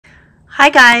Hi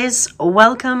guys,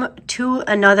 welcome to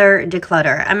another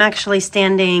declutter. I'm actually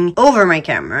standing over my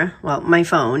camera, well, my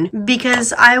phone,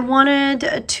 because I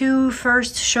wanted to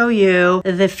first show you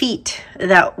the feat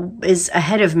that is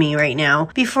ahead of me right now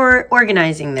before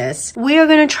organizing this. We are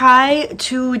going to try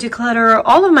to declutter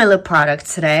all of my lip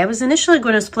products today. I was initially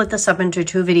going to split this up into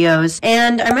 2 videos,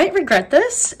 and I might regret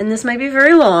this, and this might be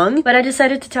very long, but I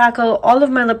decided to tackle all of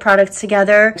my lip products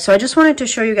together. So I just wanted to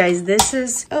show you guys, this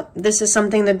is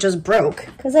something that just broke.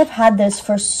 Because I've had this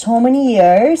for so many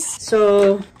years.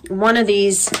 So one of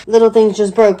these little things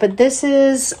just broke, but this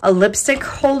is a lipstick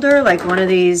holder, like one of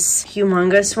these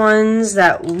humongous ones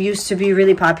that used to be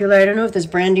really popular. I don't know if this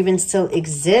brand even still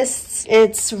exists.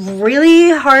 It's really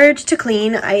hard to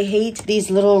clean. I hate these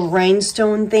little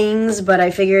rhinestone things, but I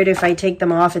figured if I take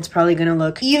them off, it's probably gonna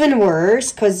look even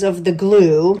worse because of the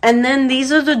glue. And then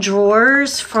these are the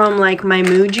drawers from like my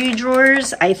Muji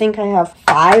drawers. I think I have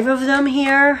 5 of them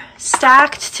here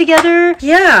stacked together.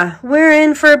 Yeah, we're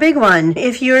in for a big one.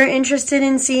 If you're interested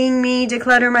in seeing me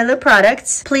declutter my lip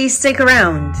products, please stick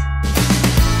around.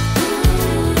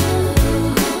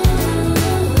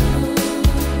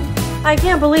 I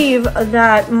can't believe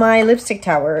that my lipstick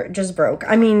tower just broke.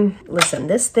 I mean, listen,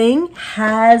 this thing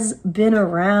has been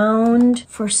around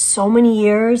for so many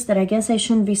years that I guess I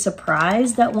shouldn't be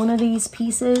surprised that one of these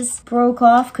pieces broke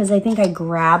off, because I think I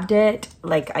grabbed it,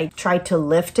 like I tried to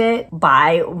lift it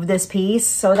by this piece,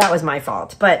 so that was my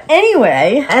fault. But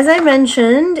anyway, as I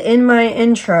mentioned in my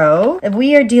intro,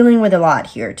 we are dealing with a lot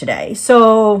here today.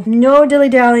 So no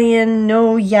dilly-dallying,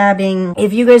 no yabbing.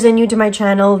 If you guys are new to my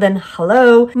channel, then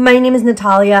hello. My name is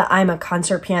Natalia. I'm a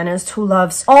concert pianist who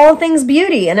loves all things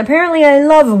beauty, and apparently I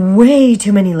love way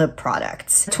too many lip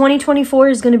products. 2024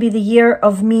 is going to be the year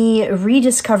of me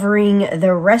rediscovering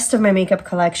the rest of my makeup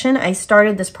collection. I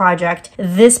started this project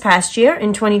this past year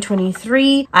in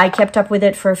 2023. I kept up with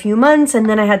it for a few months, and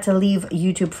then I had to leave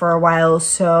YouTube for a while,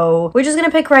 so we're just going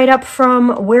to pick right up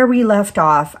from where we left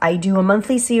off. I do a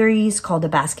monthly series called The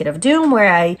Basket of Doom,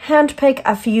 where I handpick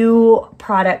a few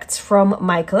products from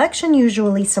my collection,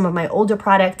 usually some of my older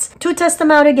products, to test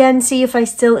them out again, see if I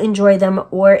still enjoy them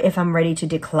or if I'm ready to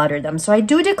declutter them. So I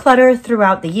do declutter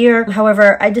throughout the year.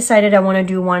 However, I decided I want to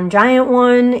do one giant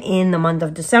one in the month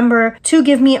of December to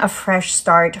give me a fresh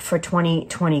start for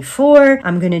 2024.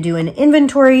 I'm going to do an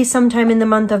inventory sometime in the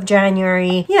month of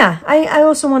January. Yeah, I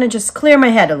also want to just clear my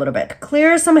head a little bit,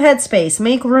 clear some headspace,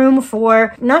 make room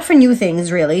for, not for new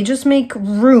things really, just make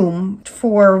room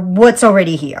for what's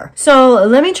already here. So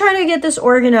let me try to get this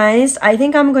organized. I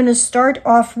think I'm going to start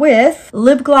off with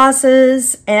lip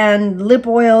glosses and lip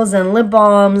oils and lip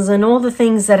balms and all the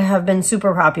things that have been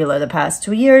super popular the past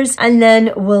 2 years. And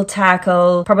then we'll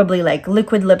tackle probably like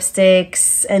liquid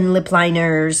lipsticks and lip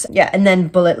liners. Yeah, and then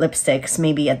bullet lipsticks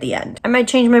maybe at the end. I might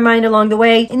change my mind along the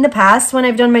way. In the past, when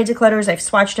I've done my declutters, I've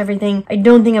swatched everything. I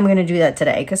don't think I'm going to do that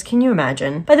today, because can you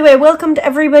imagine? By the way, I welcomed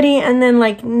everybody and then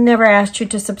like never asked you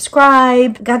to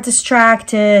subscribe. Got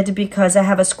distracted because I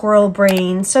have a squirrel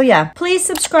brain. So yeah, please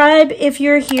subscribe if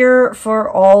you're here for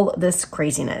all this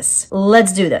craziness.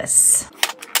 Let's do this.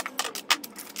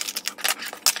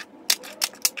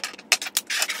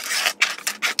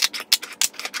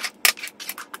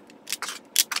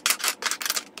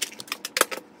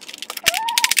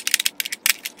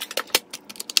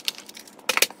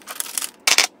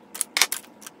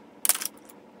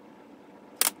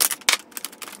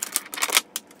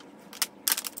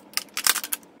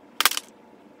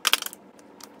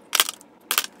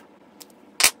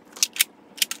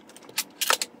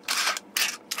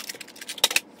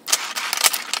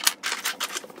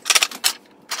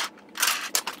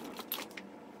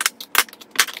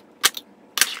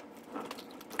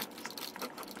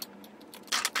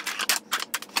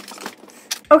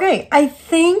 Okay, I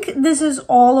think this is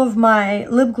all of my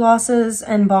lip glosses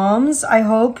and balms, I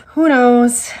hope. Who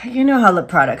knows? You know how lip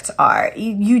products are.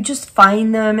 You just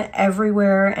find them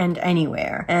everywhere and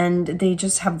anywhere, and they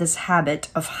just have this habit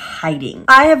of hiding.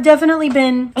 I have definitely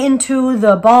been into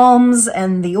the balms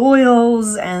and the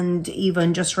oils and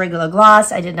even just regular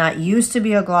gloss. I did not used to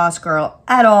be a gloss girl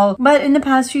at all, but in the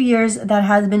past few years that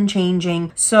has been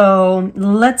changing. So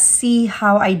let's see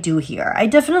how I do here. I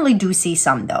definitely do see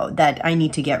some though that I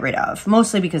need to get rid of,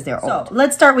 mostly because they're old.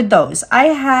 Let's start with those. I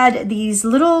had these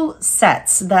little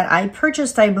sets that I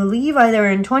purchased, I believe either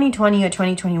in 2020 or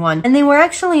 2021, and they were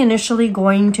actually initially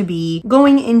going to be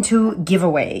going into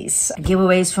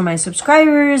giveaways for my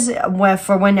subscribers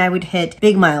for when I would hit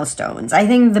big milestones. I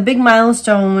think the big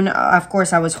milestone, of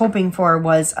course, I was hoping for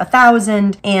was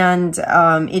 1,000, and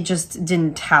it just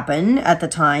didn't happen at the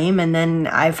time, and then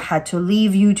I've had to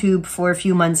leave YouTube for a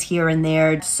few months here and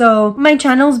there. So my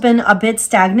channel's been a bit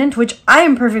stagnant, which I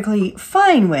am perfectly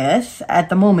fine with at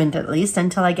the moment, at least,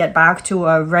 until I get back to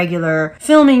a regular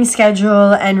filming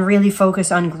schedule and really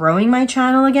focus on growing my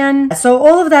channel again. So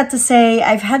all of that to say,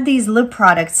 I've had these lip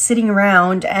products sitting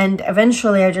around, and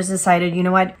eventually I just decided, you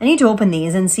know what, I need to open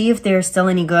these and see if they're still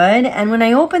any good. And when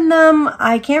I opened them,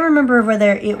 I can't remember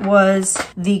whether it was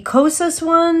the Kosas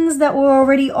ones that were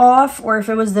already off or if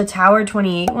it was the Tower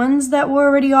 28 ones that were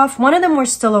already off. One of them were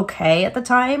still okay at the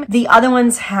time. The other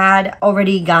ones had already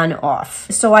gone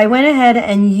off. So I went ahead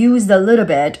and used a little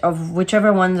bit of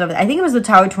whichever ones of, I think it was the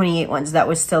Tower 28 ones that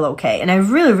was still okay. And I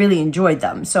really enjoyed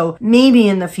them. So maybe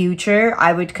in the future,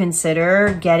 I would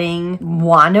consider getting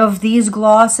one of these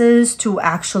glosses to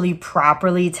actually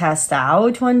properly test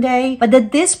out one day. But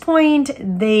at this point,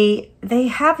 they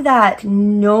have that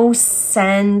no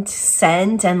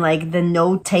scent and like the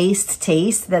no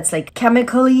taste that's like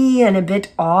chemically and a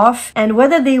bit off. And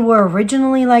whether they were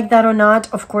originally like that or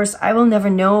not, of course, I will never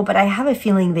know, but I have a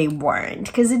feeling they weren't,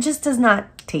 because it just does not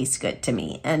taste good to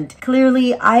me. And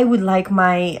clearly I would like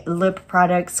my lip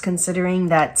products, considering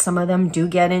that some of them do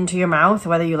get into your mouth,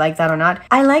 whether you like that or not.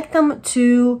 I like them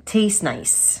to taste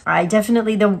nice. I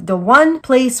definitely, the one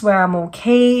place where I'm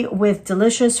okay with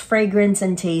delicious fragrance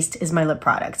and taste is my lip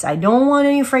products. I don't want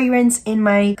any fragrance in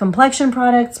my complexion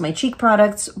products, my cheek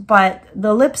products, but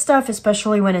the lip stuff,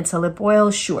 especially when it's a lip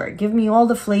oil, sure, give me all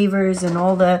the flavors and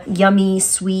all the yummy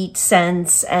sweet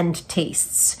scents and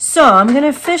tastes. So I'm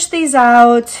gonna fish these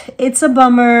out. It's a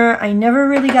bummer. I never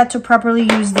really got to properly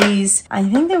use these. I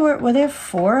think were there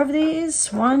 4 of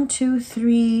these? 1, 2,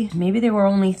 3. Maybe there were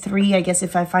only 3. I guess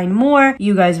if I find more,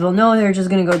 you guys will know they're just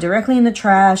gonna go directly in the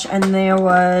trash. And there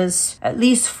was at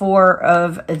least 4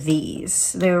 of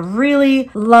these. They were really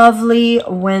lovely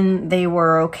when they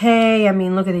were okay. I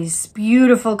mean, look at these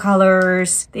beautiful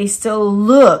colors. They still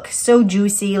look so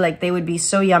juicy, like they would be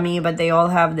so yummy, but they all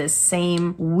have this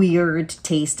same weird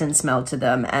taste and smell to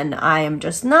them. And I am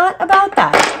just not about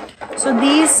that. So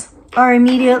these are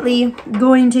immediately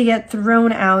going to get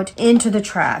thrown out into the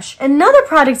trash. Another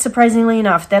product, surprisingly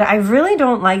enough, that I really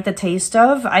don't like the taste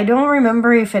of, I don't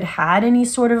remember if it had any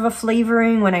sort of a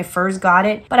flavoring when I first got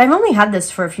it, but I've only had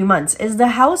this for a few months, is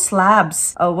the Haus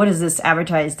Labs, what is this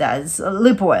advertised as?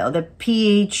 Lip oil, the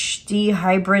PhD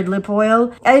hybrid lip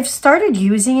oil. I've started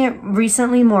using it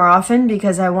recently more often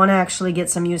because I want to actually get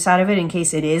some use out of it in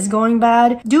case it is going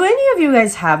bad. Do any of you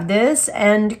guys have this?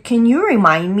 And can you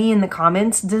remind me in the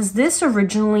comments, does this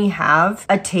originally have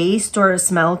a taste or a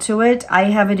smell to it? I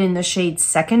have it in the shade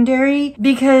Secondary,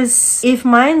 because if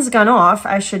mine's gone off,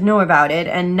 I should know about it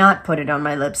and not put it on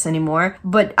my lips anymore.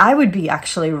 But I would be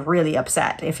actually really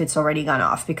upset if it's already gone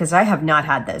off, because I have not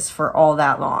had this for all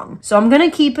that long. So I'm gonna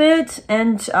keep it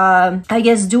and I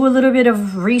guess do a little bit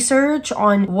of research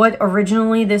on what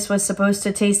originally this was supposed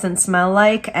to taste and smell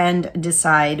like and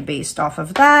decide based off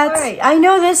of that. All right, I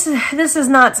know this is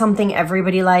not something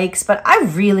everybody likes, but I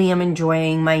really am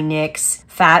enjoying my NYX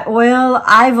fat oil.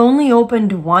 I've only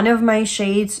opened one of my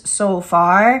shades so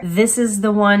far. This is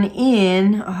the one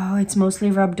in, oh, it's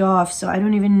mostly rubbed off, so I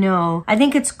don't even know. I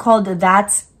think it's called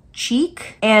That's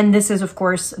Cheek, and this is of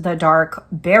course the dark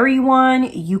berry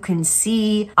one. You can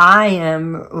see I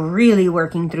am really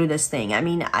working through this thing. I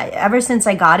mean, ever since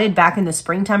I got it back in the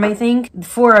springtime, I think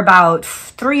for about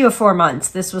 3 or 4 months,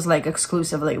 this was like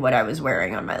exclusively what I was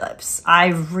wearing on my lips. I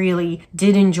really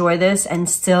did enjoy this and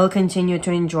still continue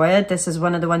to enjoy it. This is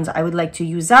one of the ones I would like to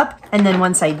use up, and then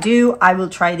once I do, I will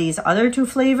try these other 2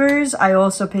 flavors. I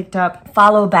also picked up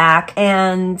Follow Back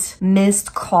and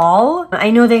Missed Call.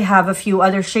 I know they have a few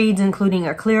other shades, including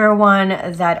a clearer one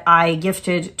that I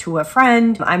gifted to a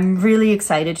friend. I'm really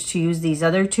excited to use these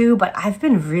other 2, but I've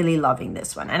been really loving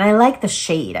this one. And I like the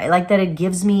shade. I like that it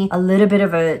gives me a little bit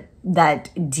of that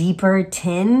deeper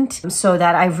tint, so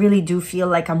that I really do feel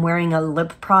like I'm wearing a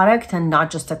lip product and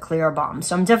not just a clear balm.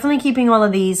 So I'm definitely keeping all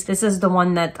of these. This is the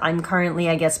one that I'm currently,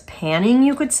 I guess, panning,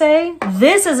 you could say.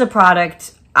 This is a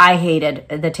product I hated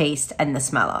the taste and the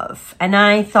smell of, and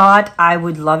I thought I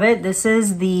would love it. This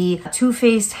is the Too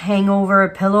Faced Hangover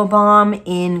Pillow Balm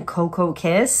in Cocoa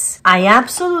Kiss. I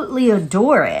absolutely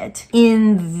adore it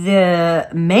in the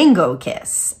Mango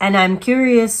Kiss, and I'm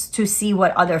curious to see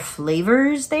what other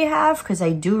flavors they have, because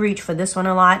I do reach for this one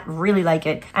a lot, really like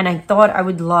it, and I thought I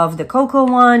would love the cocoa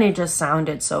one. It just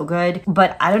sounded so good,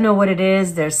 but I don't know what it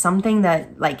is. There's something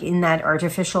that, like, in that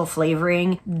artificial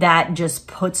flavoring that just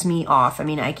puts me off. I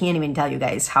mean, I can't even tell you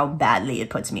guys how badly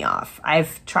it puts me off.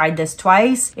 I've tried this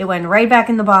twice. It went right back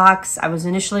in the box. I was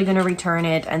initially going to return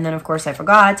it, and then of course I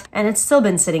forgot, and it's still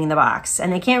been sitting in the box.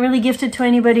 And I can't really gift it to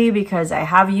anybody because I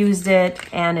have used it,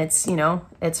 and it's, you know,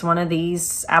 It's one of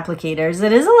these applicators.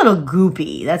 It is a little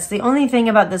goopy. That's the only thing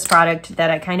about this product that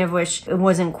I kind of wish it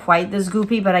wasn't quite this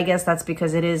goopy, but I guess that's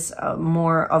because it is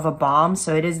more of a balm,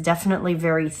 so it is definitely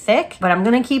very thick. But I'm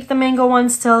gonna keep the mango one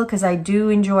still because I do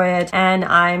enjoy it, and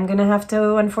I'm gonna have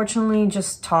to unfortunately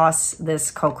just toss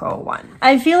this cocoa one.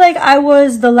 I feel like I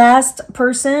was the last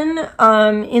person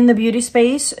in the beauty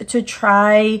space to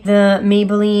try the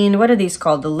Maybelline, what are these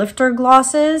called? The lifter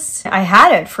glosses. I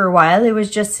had it for a while. It was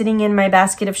just sitting in my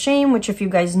basket of shame, which if you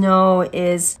guys know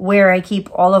is where I keep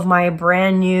all of my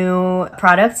brand new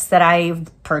products that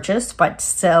I've purchased but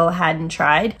still hadn't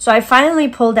tried. So I finally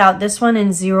pulled out this one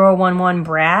in 011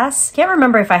 Brass. Can't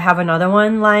remember if I have another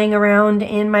one lying around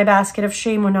in my basket of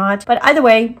shame or not, but either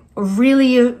way,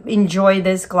 really enjoy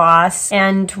this gloss,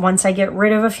 and once I get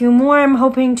rid of a few more, I'm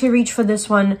hoping to reach for this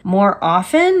one more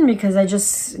often because I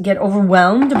just get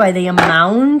overwhelmed by the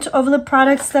amount of the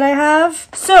products that I have.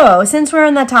 So since we're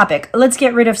on that topic, let's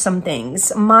get rid of some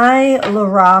things. My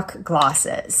Lorac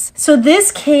glosses. So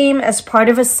this came as part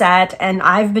of a set, and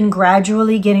I've been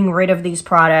gradually getting rid of these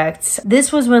products.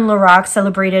 This was when Lorac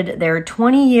celebrated their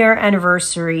 20-year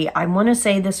anniversary. I want to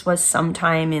say this was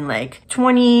sometime in like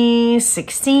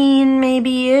 2016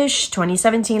 maybe-ish,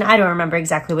 2017. I don't remember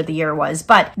exactly what the year was,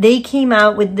 but they came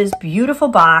out with this beautiful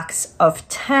box of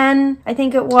 10, I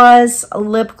think it was,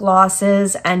 lip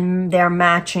glosses and their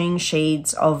matching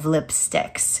shades of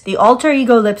lipsticks. The Alter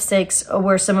Ego lipsticks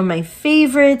were some of my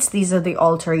favorites. These are the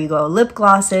Alter Ego lip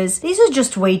glosses. These are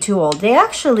just way too old. They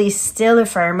actually still,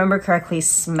 if I remember correctly,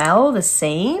 smell the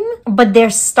same, but they're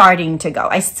starting to go.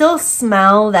 I still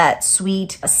smell that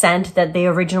sweet scent that they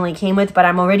originally came with, but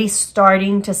I'm already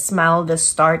starting to smell the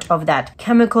start of that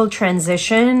chemical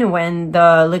transition when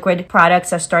the liquid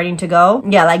products are starting to go.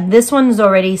 Yeah, like this one's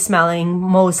already smelling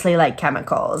mostly like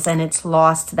chemicals and it's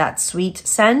lost that sweet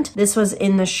scent. This was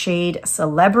in the shade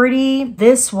Celebrity.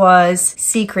 This was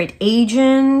Secret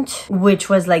Agent, which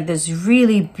was like this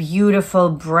really beautiful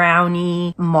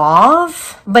brownie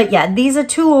mauve. But yeah, these are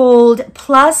too old.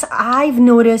 Plus, I've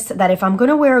noticed that if I'm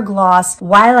gonna wear a gloss,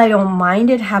 while I don't mind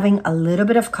it having a little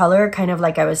bit of color, kind of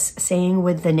like I was saying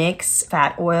with the NYX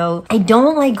Fat Oil, I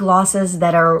don't like glosses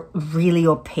that are really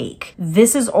opaque.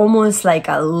 This is almost like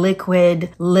a liquid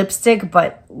lipstick,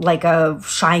 but like a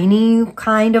shiny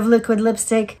kind of liquid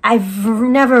lipstick. I've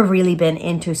never really been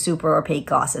into super opaque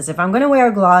glosses. If I'm gonna wear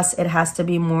a gloss, it has to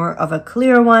be more of a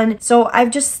clear one. So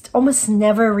I've just almost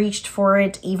never reached for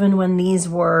it, even when these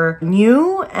were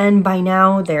new, and by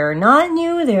now they're not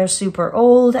new, they're super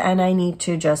old, and I need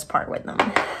to just part with them.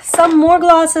 Some more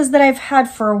glosses that I've had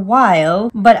for a while,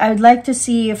 but I'd like to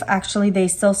see if actually they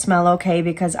still smell okay,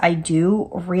 because I do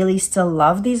really still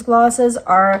love these glosses,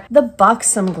 are the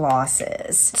Buxom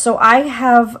glosses. So I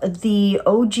have the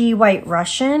OG White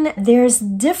Russian. There's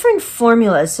different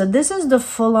formulas. So this is the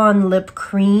full-on lip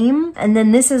cream, and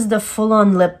then this is the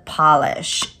full-on lip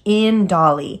polish in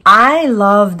Dolly. I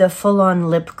love the full-on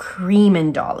lip cream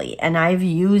in Dolly, and I've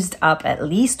used up at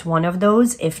least one of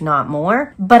those, if not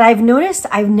more. But I've noticed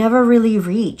I've never really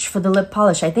reached for the lip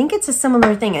polish. I think it's a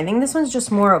similar thing. I think this one's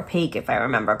just more opaque, if I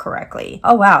remember correctly.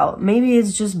 Oh wow, maybe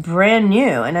it's just brand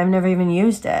new and I've never even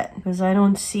used it because I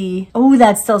don't see... Oh,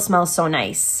 that still smells so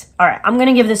nice. All right, I'm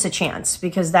gonna give this a chance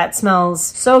because that smells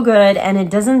so good, and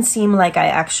it doesn't seem like I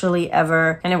actually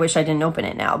ever... And I wish I didn't open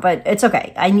it now, but it's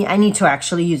okay. I need to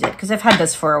actually use it because I've had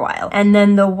this for a while. And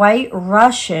then the White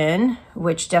Russian,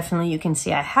 which definitely you can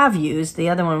see I have used. The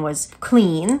other one was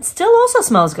clean. Still also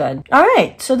smells good. All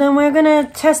right, so then we're gonna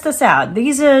test this out.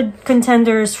 These are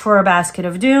contenders for a basket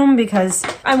of doom because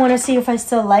I want to see if I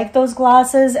still like those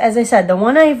glosses. As I said, the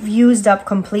one I've used up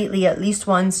completely at least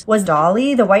once was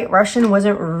Dolly. The White Russian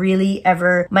wasn't really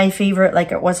ever my favorite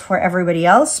like it was for everybody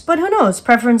else, but who knows,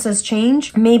 preferences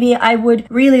change. Maybe I would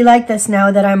really like this now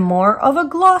that I'm more of a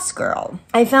gloss girl.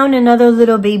 I found another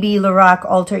little baby Lorac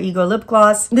Alter Ego lip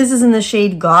gloss. This is in the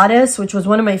shade Goddess, which was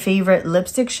one of my favorite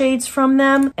lipstick shades from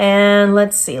them. And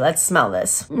let's see, let's smell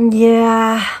this.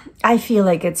 Yeah, I feel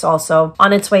like it's also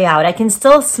on its way out. I can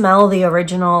still smell the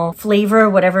original flavor,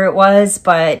 whatever it was,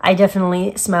 but I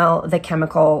definitely smell the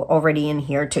chemical already in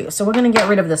here too. So we're gonna get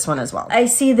rid of this one as well. I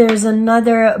see there's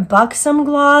another Buxom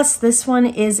gloss. This one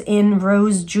is in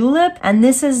Rose Julep, and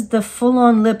this is the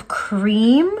full-on lip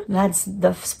cream. That's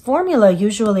the formula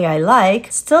usually I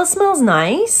like. Still smells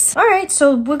nice. All right,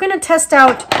 so we're gonna test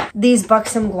out these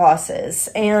Buxom glosses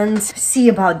and see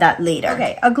about that later.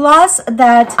 Okay, a gloss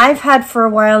that I've had for a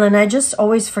while and I just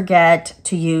always forget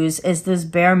to use is this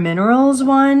Bare Minerals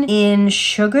one in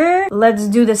Sugar. Let's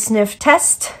do the sniff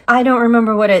test. I don't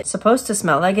remember what it's supposed to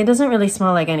smell like. It doesn't really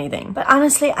smell like anything, but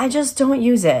honestly, I just don't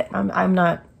use it. I'm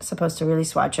not supposed to really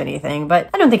swatch anything, but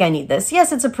I don't think I need this.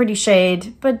 Yes, it's a pretty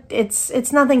shade, but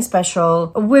it's nothing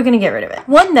special. We're gonna get rid of it.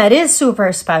 One that is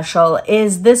super special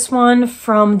is this one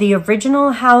from the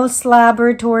Original House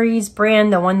Laboratories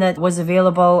brand, the one that was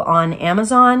available on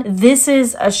Amazon. This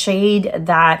is a shade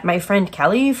that my friend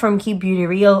Kelly from Keep Beauty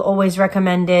Real always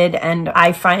recommended, and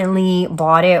I finally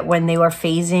bought it when they were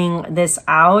phasing this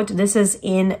out. This is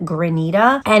in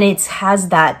Granita, and it has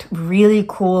that really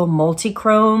cool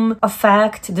multi-chrome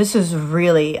effect. This is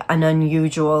really an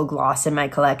unusual gloss in my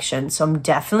collection, so I'm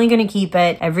definitely gonna keep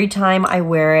it. Every time I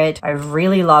wear it, I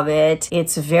really love it.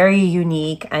 It's very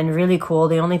unique and really cool.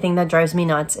 The only thing that drives me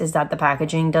nuts is that the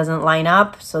packaging doesn't line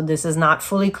up, so this is not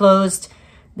fully closed.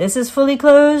 This is fully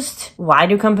closed. Why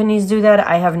do companies do that?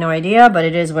 I have no idea, but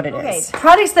it is what it is.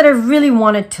 Products that I really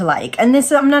wanted to like. And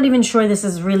this, I'm not even sure this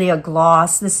is really a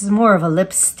gloss. This is more of a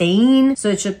lip stain. So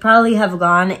it should probably have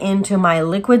gone into my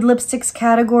liquid lipsticks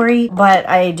category, but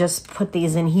I just put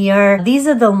these in here. These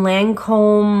are the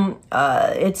Lancome,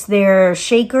 it's their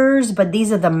shakers, but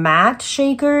these are the matte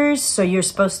shakers. So you're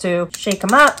supposed to shake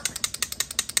them up.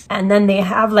 And then they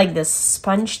have like this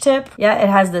sponge tip. Yeah, it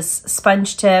has this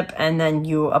sponge tip and then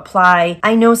you apply.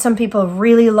 I know some people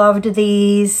really loved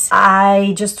these.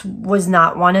 I just was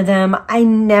not one of them. I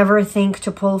never think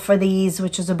to pull for these,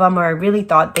 which is a bummer. I really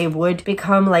thought they would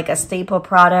become like a staple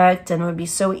product and would be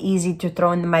so easy to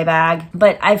throw in my bag.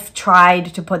 But I've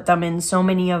tried to put them in so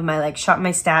many of my like shop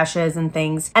my stashes and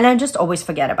things, and I just always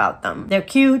forget about them. They're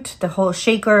cute. The whole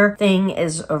shaker thing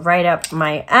is right up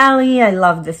my alley. I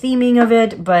love the theming of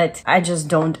it, but I just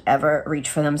don't ever reach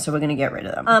for them, so we're gonna get rid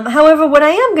of them. However, what I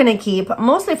am gonna keep,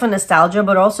 mostly for nostalgia,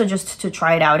 but also just to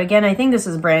try it out again, I think this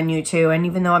is brand new too, and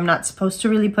even though I'm not supposed to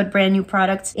really put brand new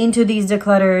products into these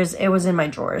declutters, it was in my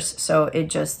drawers, so it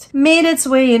just made its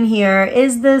way in here,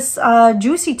 is this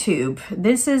Juicy Tube.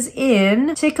 This is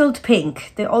in Tickled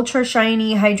Pink, the ultra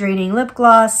shiny hydrating lip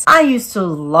gloss. I used to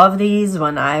love these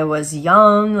when I was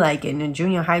young, like in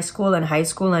junior high school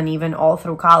and even all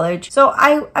through college, so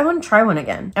I want to try one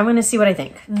again. I'm gonna see what I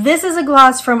think. This is a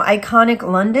gloss from Iconic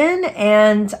London,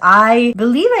 and I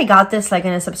believe I got this like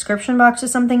in a subscription box or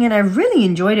something, and I really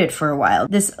enjoyed it for a while.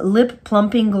 This lip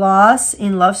plumping gloss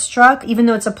in Love Struck. Even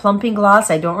though it's a plumping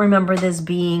gloss, I don't remember this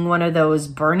being one of those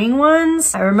burning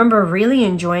ones. I remember really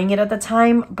enjoying it at the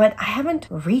time, but I haven't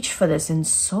reached for this in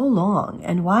so long.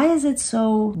 And why is it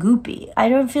so goopy? I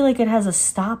don't feel like it has a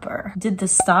stopper. Did the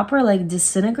stopper like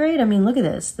disintegrate? I mean, look at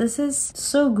this. This is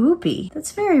so goopy.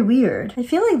 That's very weird. I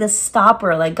feel like the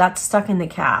stopper like got stuck in the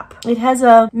cap. It has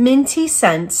a minty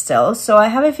scent still, so I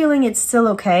have a feeling it's still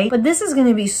okay, but this is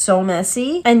gonna be so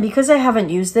messy, and because I haven't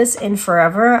used this in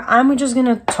forever, I'm just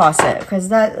gonna toss it because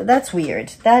that's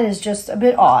weird. That is just a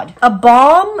bit odd. A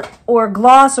balm or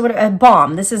gloss or whatever, a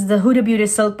balm. This is the Huda Beauty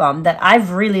Silk Balm that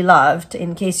I've really loved,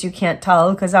 in case you can't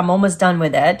tell, because I'm almost done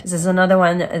with it. This is another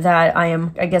one that I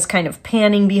am, I guess, kind of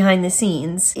panning behind the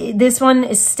scenes. This one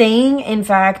is staying. In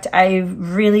fact, I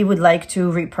really would like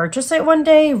to repurchase it one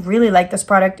day. Really like this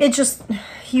product. It just,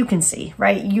 you can see,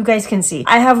 right? You guys can see.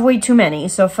 I have way too many.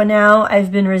 So for now,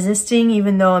 I've been resisting,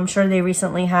 even though I'm sure they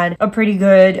recently had a pretty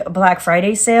good Black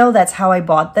Friday sale. That's how I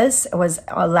bought this. It was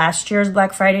last year's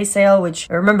Black Friday sale, which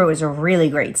I remember was a really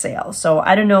great sale. So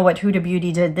I don't know what Huda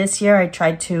Beauty did this year. I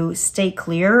tried to stay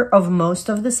clear of most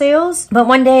of the sales, but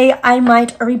one day I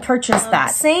might repurchase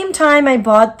that. Same time I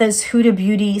bought this Huda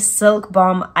Beauty Silk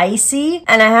Balm Icy,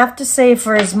 and I have to say,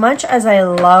 for as much as I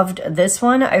loved this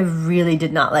one, I really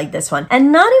did not like this one.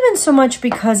 And not even so much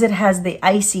because it has the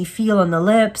icy feel on the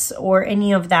lips or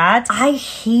any of that. I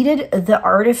hated the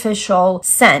artificial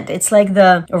scent. It's like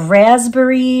the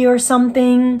raspberry or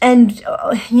something. And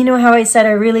you know how I said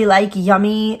I really like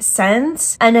yummy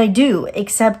scents? And I do,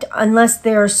 except unless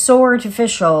they're so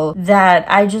artificial that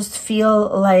I just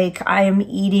feel like I am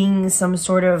eating some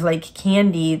sort of like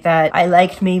candy that I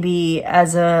liked maybe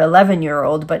as a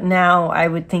 11-year-old, but now I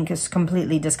would think is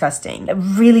completely disgusting. I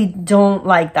really don't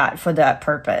like that for that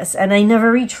purpose, and I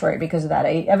never reach for it because of that.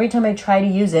 Every time I try to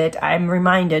use it, I'm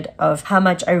reminded of how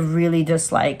much I really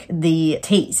dislike the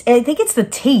taste. I think it's the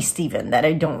taste even that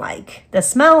I don't like. The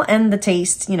smell and the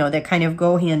taste, you know, they kind of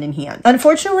go hand in hand.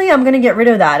 Unfortunately, I'm gonna get rid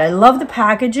of that. I love the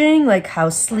packaging, like how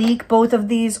sleek both of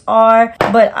these are,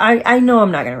 but I know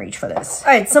I'm not gonna reach for this.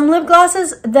 All right, some lip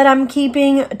glosses that I'm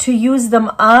keeping to use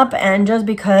them up, and just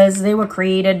because they were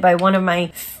created by one of my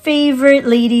favorite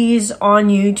ladies on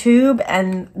YouTube,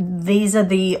 and these are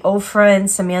the Ofra and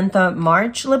Samantha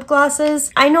March lip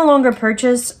glosses. I no longer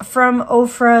purchase from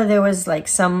Ofra. There was like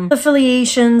some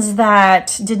affiliations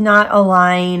that did not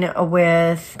align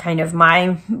with kind of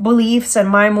my beliefs and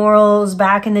my morals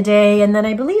back in the day. And then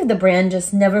I believe the brand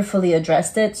just never fully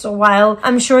addressed it. So while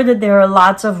I'm sure that there are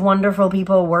lots of wonderful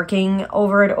people working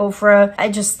over at Ofra,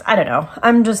 I don't know.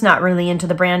 I'm just not really into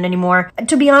the brand anymore.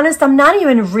 To be honest, I'm not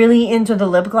even really into the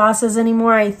lip glosses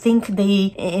anymore. I think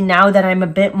now that I'm a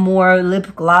bit more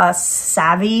lip gloss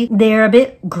savvy, they're a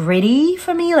bit gritty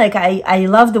for me. Like I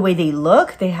love the way they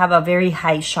look. They have a very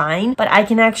high shine, but I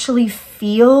can actually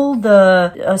feel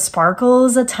the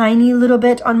sparkles a tiny little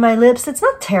bit on my lips. It's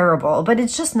not terrible, but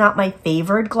it's just not my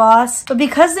favorite gloss. But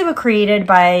because they were created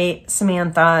by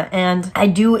Samantha and I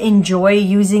do enjoy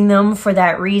using them for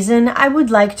that reason, I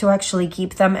would like to actually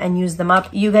keep them and use them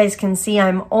up. You guys can see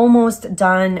I'm almost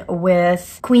done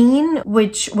with Queen,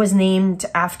 which was named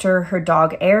after her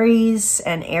dog Aries,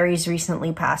 and Aries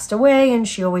recently passed away and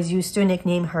she always used to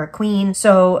nickname her Queen.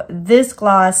 So this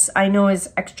gloss I know is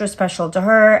extra special to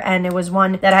her, and it was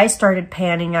one that I started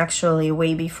panning actually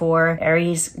way before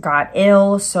Aries got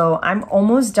ill. So I'm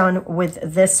almost done with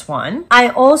this one. I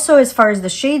also, as far as the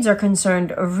shades are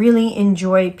concerned, really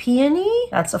enjoy Peony.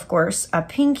 That's of course a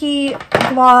pinky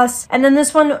gloss. And then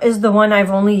this one is the one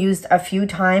I've only used a few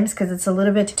times because it's a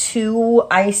little bit too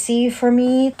icy for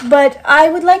me. But I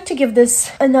would like to give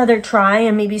this another try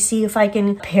and maybe see if I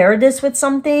can pair this with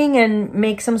something and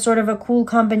make some sort of a cool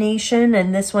combination.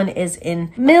 And this one is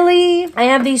in Millie. I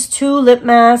have these two lip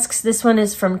masks. This one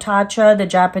is from Tatcha, the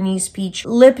Japanese peach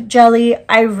lip jelly.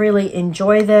 I really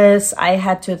enjoy this. I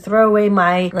had to throw away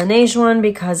my Laneige one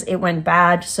because it went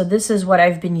bad. So this is what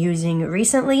I've been using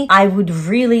recently. I would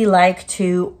really like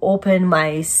to open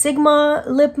my Sigma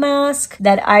lip mask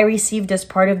that I received as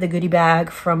part of the goodie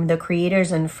bag from the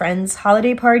Creators and Friends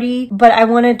holiday party. But I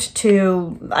wanted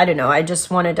to, I don't know, I just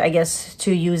wanted, I guess,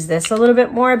 to use this a little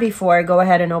bit more before I go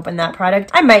ahead and open that product.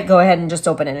 I might go ahead and just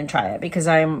open it and try it because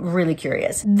I'm really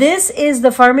curious. This is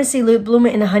the Pharmacy Lip Bloom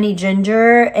in Honey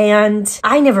Ginger, and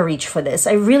I never reached for this.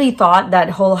 I really thought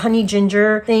that whole honey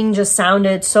ginger thing just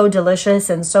sounded so delicious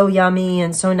and so yummy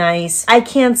and so nice. I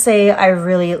can't say I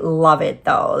really love it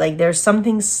though. Like there's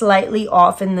something slightly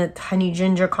off in the honey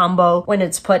ginger combo when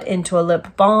it's put into a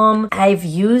lip balm. I've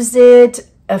used it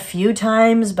a few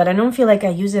times, but I don't feel like I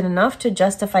use it enough to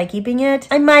justify keeping it.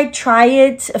 I might try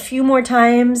it a few more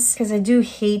times because I do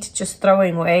hate just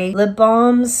throwing away lip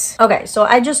balms. Okay, so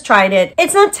I just tried it.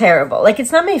 It's not terrible. Like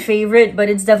it's not my favorite, but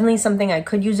it's definitely something I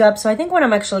could use up. So I think what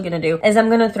I'm actually gonna do is I'm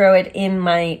gonna throw it in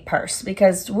my purse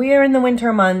because we're in the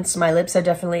winter months. My lips are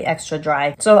definitely extra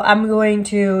dry. So I'm going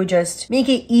to just make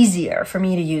it easier for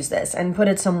me to use this and put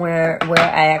it somewhere where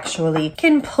I actually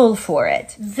can pull for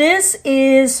it. This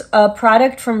is a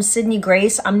product from Sydney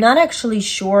Grace. I'm not actually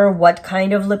sure what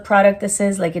kind of lip product this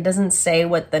is. Like it doesn't say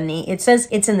what the name, it says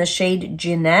it's in the shade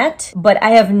Jeanette, but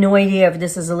I have no idea if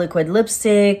this is a liquid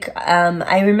lipstick.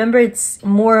 I remember it's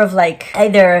more of like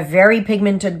either a very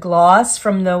pigmented gloss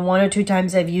from the 1 or 2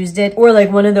 times I've used it, or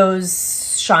like one of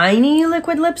those shiny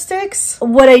liquid lipsticks.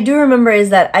 What I do remember is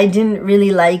that I didn't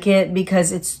really like it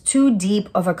because it's too deep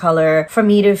of a color for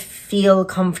me to feel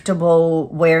comfortable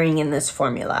wearing in this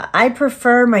formula. I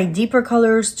prefer my deeper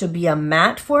colors to be a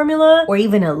matte formula or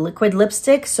even a liquid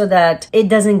lipstick so that it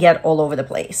doesn't get all over the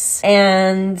place.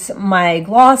 And my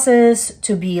glosses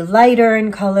to be lighter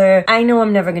in color. I know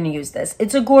I'm never going to use this.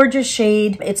 It's a gorgeous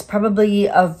shade. It's probably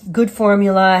a good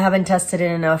formula. I haven't tested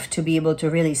it enough to be able to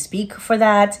really speak for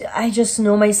that. I just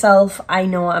know myself. I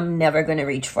know I'm never going to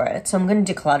reach for it. So I'm going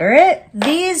to declutter it.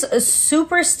 These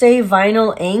Super Stay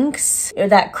Vinyl inks,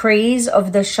 that craze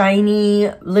of the shiny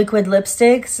liquid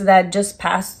lipsticks that just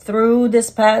passed through this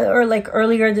or like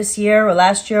earlier this year or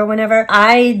last year or whenever.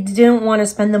 I didn't want to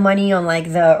spend the money on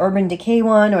like the Urban Decay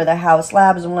one or the House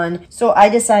Labs one. So I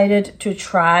decided to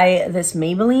try this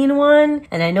Maybelline one.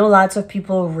 And I know lots of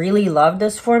people really love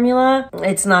this formula.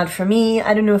 It's not for me.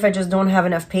 I don't know if I just don't have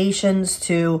enough patience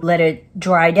to let it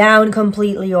dry down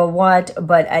completely or what,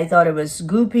 but I thought it was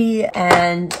goopy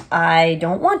and I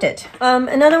don't want it.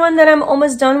 Another one that I'm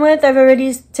almost done with, I've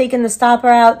already taken the stopper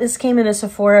out. This came in a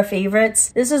Sephora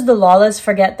favorites. This is the Lawless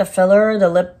Forget the Filler, the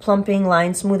lip plumping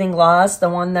line smoothing gloss, the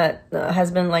one that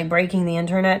has been like breaking the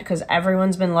internet because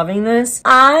everyone's been loving this.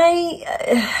 I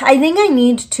think I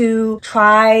need to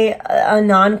try a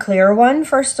non-clear one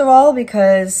first of all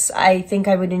because I think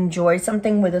I would enjoy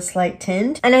something with a slight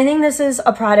tint, and I think this is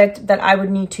a product that I would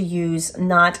need to use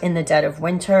not in the dead of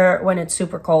winter when it's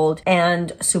super cold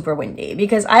and super windy,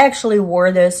 because I actually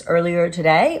wore this earlier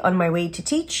today on my way to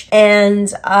teach,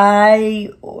 and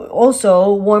I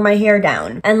also wore my hair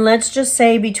down. And let's just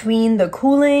say between the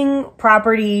cooling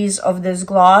properties of this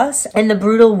gloss and the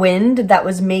brutal wind that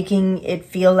was making it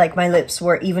feel like my lips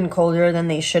were even colder than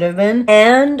they should have been,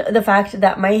 and the fact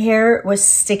that my hair was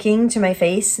sticking to my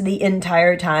face the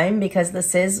entire time, because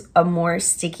this is a more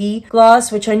sticky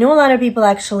gloss, which I know a lot of people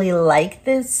actually like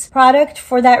this product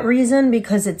for that reason,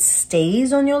 because it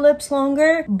stays on your lips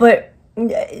longer, but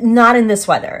not in this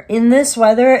weather. In this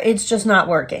weather, it's just not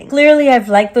working. Clearly, I've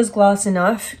liked this gloss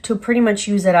enough to pretty much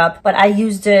use it up, but I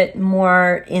used it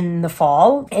more in the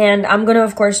fall. And I'm gonna,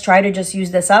 of course, try to just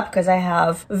use this up because I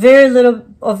have very little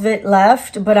of it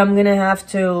left, but I'm gonna have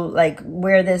to like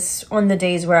wear this on the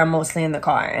days where I'm mostly in the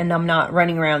car and I'm not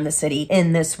running around the city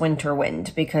in this winter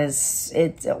wind, because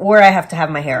or I have to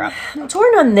have my hair up. I'm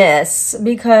torn on this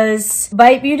because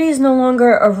Bite Beauty is no longer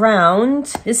around.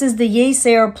 This is the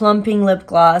Yeasayer Plumping Lip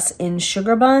Gloss in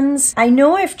Sugar Buns. I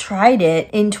know I've tried it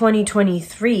in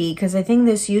 2023 because I think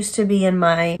this used to be in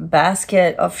my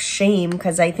basket of shame,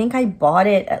 because I think I bought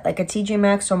it at like a TJ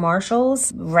Maxx or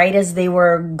Marshall's right as they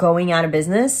were going out of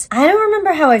business. I don't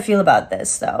remember how I feel about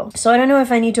this though. So I don't know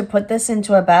if I need to put this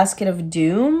into a basket of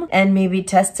doom and maybe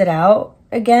test it out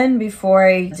again before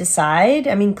I decide.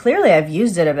 I mean, clearly I've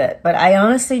used it a bit, but I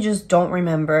honestly just don't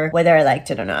remember whether I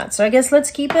liked it or not. So I guess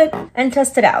let's keep it and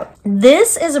test it out.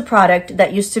 This is a product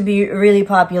that used to be really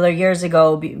popular years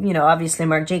ago. You know, obviously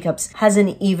Marc Jacobs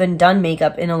hasn't even done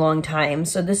makeup in a long time,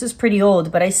 so this is pretty old,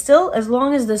 but I still, as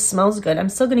long as this smells good, I'm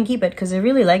still gonna keep it because I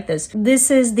really like this. This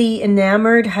is the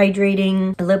Enamored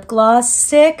Hydrating Lip Gloss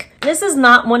Stick. This is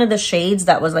not one of the shades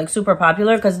that was like super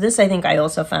popular, because this I think I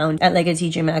also found at like a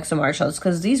TJ Maxx or Marshall's,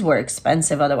 because these were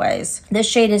expensive otherwise. This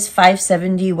shade is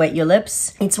 570 Wet Your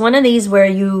Lips. It's one of these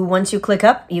where once you click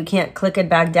up, you can't click it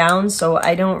back down, so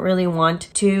I don't really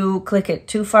want to click it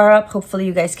too far up. Hopefully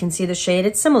you guys can see the shade.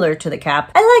 It's similar to the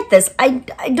cap. I like this.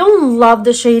 I don't love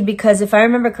the shade because if I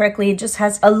remember correctly, it just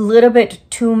has a little bit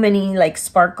too many like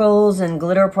sparkles and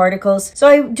glitter particles. So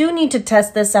I do need to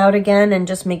test this out again and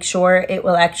just make sure it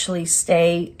will actually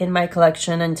stay in my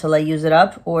collection until I use it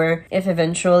up, or if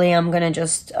eventually I'm gonna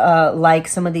just like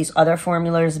some of these other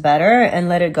formulas better and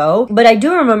let it go. But I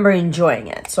do remember enjoying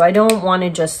it, so I don't want to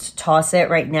just toss it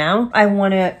right now. I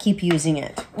want to keep using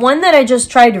it. One that I just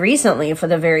tried recently for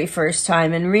the very first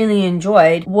time and really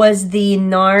enjoyed was the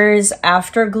NARS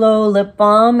Afterglow Lip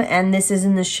Balm, and this is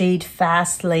in the shade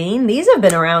Fast Lane. These have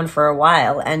been around for a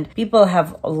while and people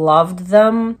have loved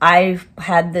them. I've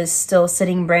had this still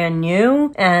sitting brand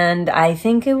new, and I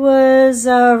think it was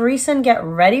a recent Get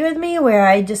Ready With Me where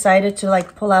I decided to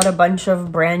like pull out a bunch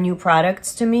of brand new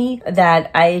products to me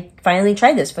that I finally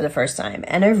tried this for the first time,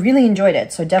 and I really enjoyed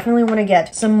it. So definitely want to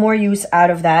get some more use out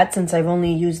of that since I've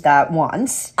only used that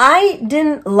once. I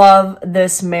didn't love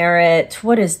this Merit.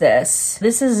 What is this?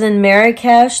 This is in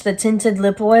Marrakesh, the tinted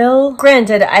lip oil.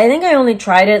 Granted, I think I only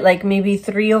tried it like maybe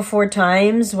 3 or 4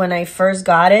 times when I first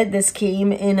got it. This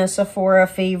came in a Sephora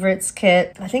favorites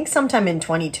kit, I think sometime in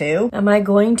 22. Am I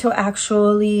going to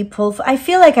actually pull? I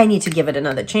feel like I need to give it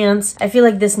another chance. I feel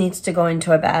like this needs to go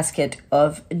into a basket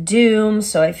of doom.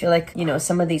 So I feel like, you know,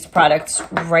 some of these products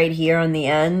right here on the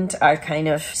end are kind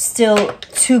of still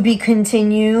to be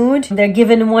continued. They're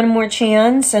given one more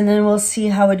chance and then we'll see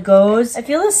how it goes. I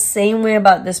feel the same way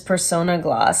about this Persona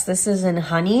gloss. This is in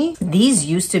Honey. These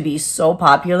used to be so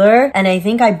popular, and I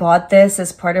think I bought this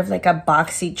as part of like a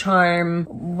BoxyCharm,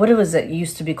 what was it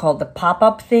used to be called, the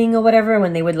pop-up thing or whatever,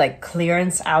 when they would like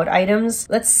clearance out items.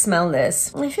 Let's smell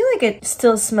this. I feel like it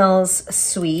still smells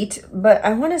sweet, but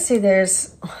I want to say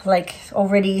there's like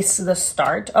already the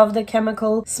start of the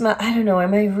chemical smell. I don't know,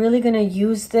 am I really gonna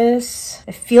use this?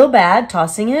 I feel bad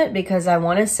tossing it because I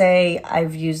want to say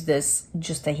I've used this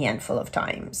just a handful of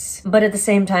times, but at the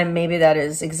same time maybe that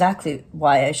is exactly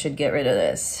why I should get rid of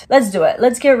this. Let's do it.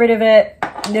 Let's get rid of it.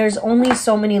 There's only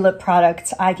so many lip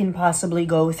products I can possibly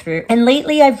go through, and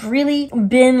lately I've really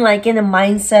been like in a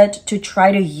mindset to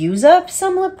try to use up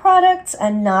some lip products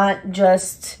and not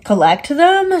just collect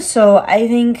them. So I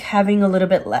think having a little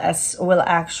bit less will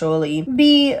actually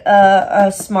be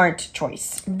a smart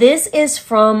choice. This is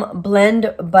from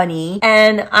Blend Bunny,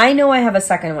 and I know I have a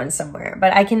second one somewhere,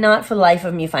 but I cannot for the life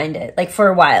of me find it. Like for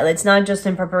a while. It's not just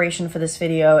in preparation for this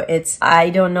video. It's, I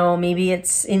don't know, maybe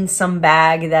it's in some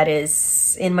bag that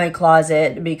is in my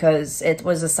closet because it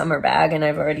was a summer bag and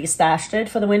I've already stashed it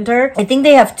for the winter. I think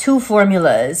they have two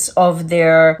formulas of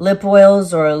their lip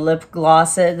oils or lip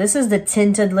glosses. This is the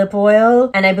tinted lip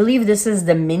oil, and I believe this is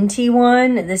the minty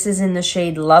one. This is in the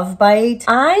shade Love Bite.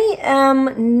 I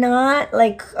am not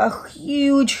like a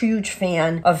huge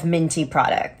fan of minty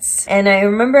products. And I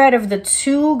remember out of the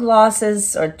two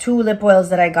glosses or two lip oils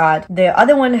that I got, the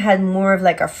other one had more of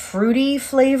like a fruity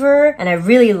flavor, and I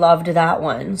really loved that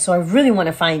one. So I really want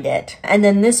to find it. And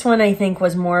then this one I think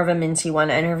was more of a minty one,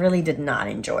 and I really did not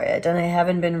enjoy it. And I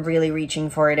haven't been really reaching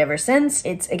for it ever since.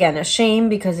 It's again a shame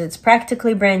because it's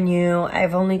practically brand new.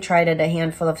 I've only tried it a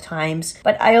handful of times,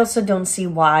 but I also don't see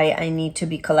why I need to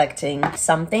be collecting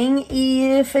something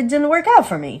if it didn't work out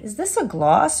for me. Is this a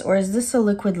gloss or is this a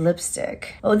liquid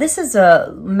lipstick? Oh, this is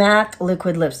a matte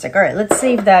liquid lipstick. All right, let's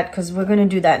save that because we're gonna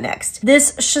do that next.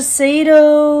 This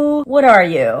Shiseido, what are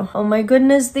you? Oh my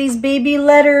goodness, these baby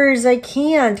letters. I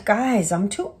can't. Guys, I'm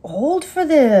too old for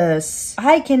this.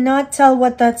 I cannot tell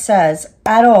what that says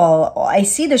at all. I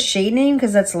see the shade name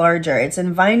because that's larger. It's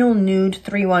in Vinyl Nude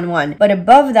 311. But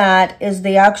above that is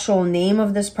the actual name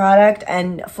of this product,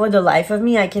 and for the life of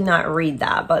me, I cannot read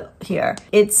that. But here,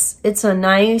 it's a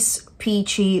nice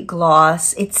peachy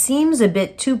gloss. It seems a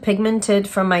bit too pigmented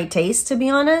for my taste, to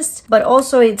be honest, but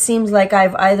also it seems like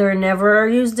I've either never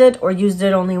used it or used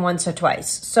it only once or twice.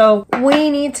 So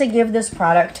we need to give this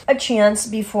product a chance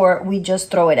before we just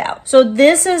throw it out. So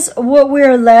this is what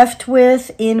we're left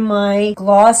with in my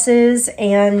glosses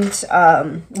and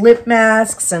lip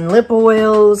masks and lip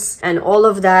oils and all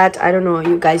of that. I don't know,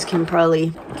 you guys can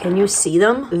you see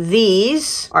them?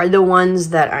 These are the ones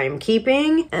that I'm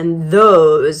keeping, and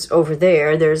those over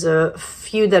there, there's a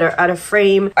few that are out of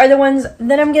frame, are the ones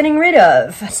that I'm getting rid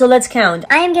of. So let's count.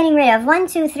 I am getting rid of 1,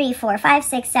 2, 3, 4, 5,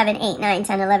 6, 7, 8, 9,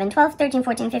 10, 11, 12, 13,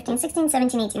 14, 15, 16,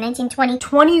 17, 18, 19, 20.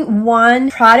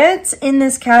 21 products in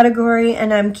this category,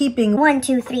 and I'm keeping 1,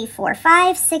 2, 3, 4,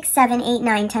 5, 6, 7, 8,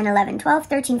 9, 10, 11, 12,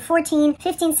 13, 14,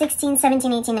 15, 16,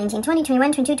 17, 18, 19, 20,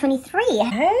 21, 22, 23.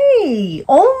 Hey,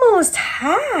 almost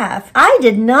half. I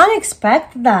did not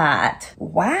expect that.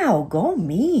 Wow, go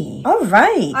me. All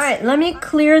right, let me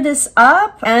clear this up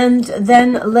and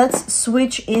then let's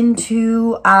switch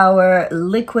into our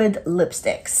liquid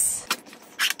lipsticks.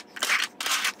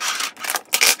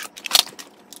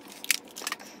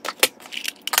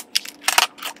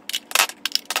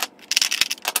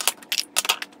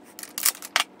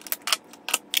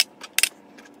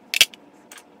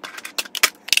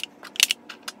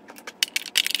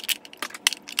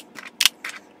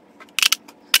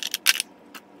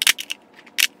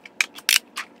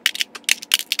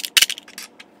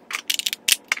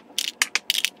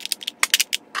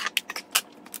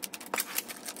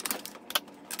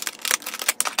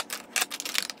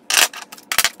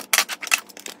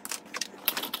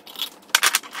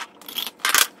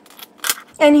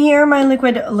 And here are my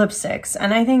liquid lipsticks.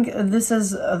 And I think this is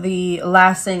the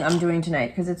last thing I'm doing tonight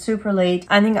because it's super late.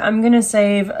 I think I'm gonna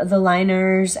save the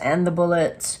liners and the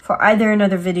bullets for either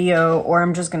another video or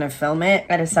I'm just gonna film it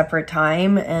at a separate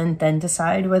time and then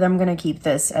decide whether I'm gonna keep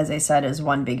this, as I said, as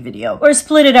one big video or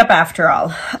split it up after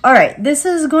all. All right, this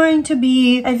is going to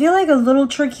be, I feel like, a little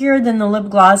trickier than the lip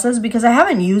glosses because I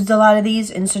haven't used a lot of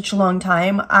these in such a long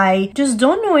time. I just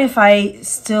don't know if I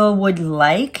still would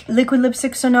like liquid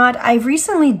lipsticks or not. I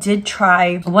recently did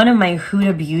try one of my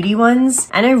Huda Beauty ones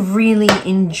and I really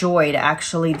enjoyed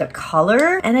actually the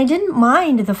color, and I didn't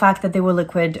mind the fact that they were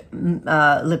liquid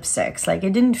lipsticks. Like,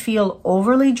 it didn't feel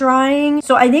overly drying.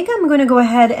 So I think I'm gonna go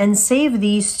ahead and save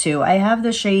these two. I have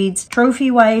the shades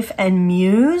Trophy Wife and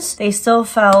Muse. They still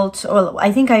felt, well,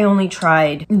 I think I only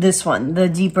tried this one, the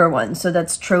deeper one. So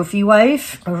that's Trophy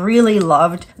Wife. I really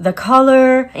loved the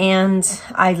color and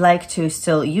I'd like to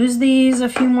still use these a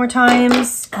few more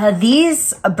times. These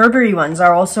Burberry ones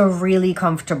are also really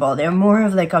comfortable. They're more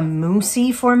of like a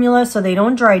moussey formula, so they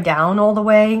don't dry down all the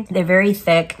way. They're very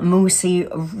thick, moussey,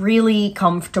 really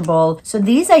comfortable. So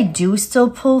these I do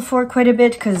still pull for quite a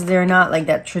bit because they're not like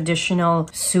that traditional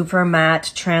super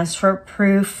matte transfer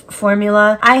proof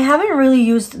formula. I haven't really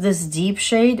used this deep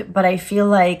shade, but I feel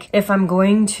like if I'm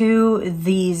going to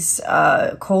these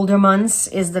colder months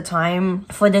is the time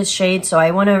for this shade, so I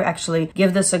want to actually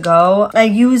give this a go. I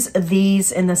use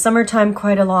these in the summertime one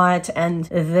quite a lot, and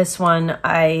this one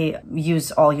I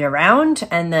use all year round.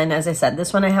 And then, as I said,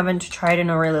 this one I haven't tried in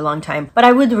a really long time, but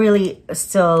I would really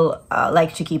still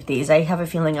like to keep these. I have a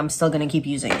feeling I'm still going to keep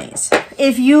using these.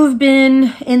 If you've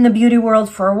been in the beauty world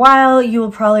for a while, you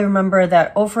will probably remember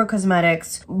that Ofra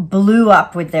Cosmetics blew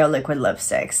up with their liquid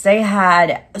lipsticks. They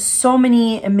had so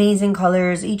many amazing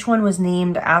colors. Each one was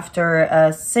named after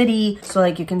a city. So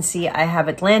like you can see, I have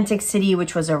Atlantic City,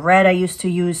 which was a red I used to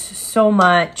use so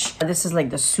much. This is like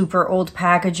the super old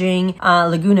packaging.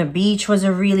 Laguna Beach was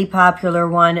a really popular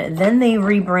one. Then they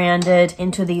rebranded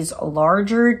into these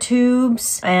larger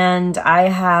tubes. And I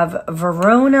have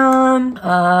Verona.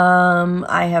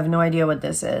 I have no idea what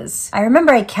this is. I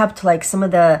remember I kept like some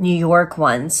of the New York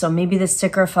ones. So maybe the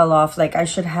sticker fell off. Like I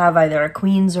should have either a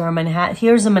Queens or a Manhattan.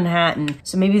 Here's a Manhattan.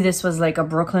 So maybe this was like a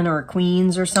Brooklyn or a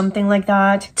Queens or something like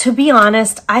that. To be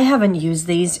honest, I haven't used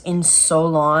these in so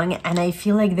long and I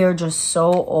feel like they're just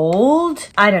so old.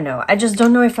 I don't know. I just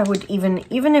don't know if I would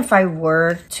even if I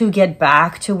were to get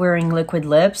back to wearing liquid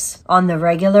lips on the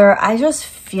regular, I just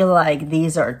feel like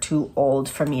these are too old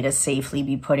for me to safely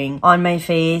be putting on my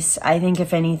face. I think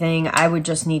if anything, I would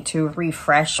just need to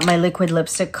refresh my liquid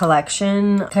lipstick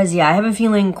collection because yeah, I have a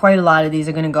feeling quite a lot of these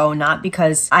are going to go, not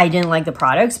because I didn't like the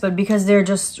products, but because they're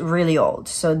just really old.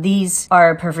 So these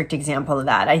are a perfect example of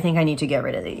that. I think I need to get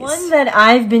rid of these. One that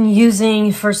I've been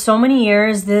using for so many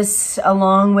years, this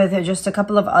along with just a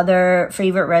couple of other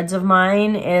favorite reds of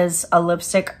mine, is a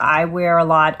lipstick I wear a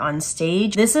lot on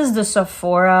stage. This is the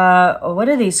Sephora, what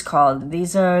are these called?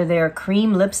 These are their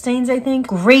cream lip stains, I think.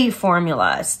 Great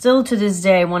formula. Still to this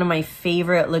day, one of my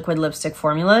favorite liquid lipstick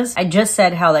formulas. I just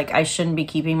said how like I shouldn't be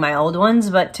keeping my old ones,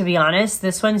 but to be honest,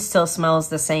 this one still smells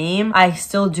the same. I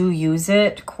still do use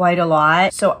it quite a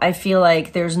lot. So I feel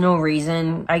like there's no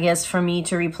reason, I guess, for me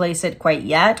to replace it quite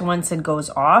yet. Once it goes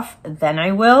off, then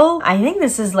I will. I think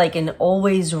this is like an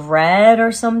Always Red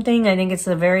or something. I think it's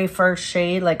the very first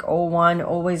shade, like 01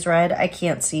 Always Red. I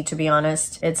can't see, to be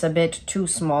honest. It's a bit too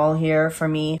small here for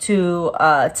me to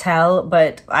tell,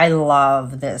 but I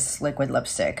love this liquid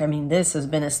lipstick. I mean, this has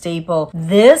been a staple.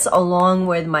 This, along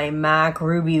with my MAC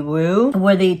Ruby Woo,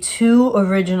 were the two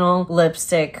original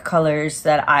lipstick colors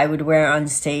that I would wear on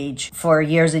stage for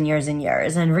years and years and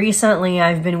years. And recently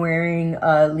I've been wearing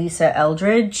Lisa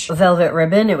Eldridge Velvet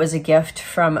Ribbon. It was a gift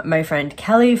from my friend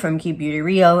Kelly from Keep Beauty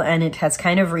Real, and it has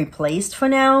kind of replaced for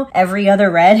now every other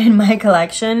red in my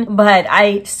collection, but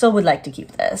I still would like to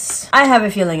keep this. I have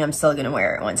a feeling I'm still gonna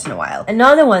wear it once in a while.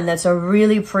 Another one that's a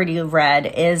really pretty red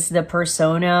is the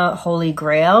Persona Holy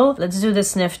Grail. Let's do the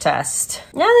sniff test.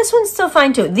 Yeah, this one's still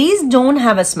fine too. These don't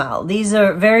have a smell. These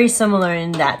are very similar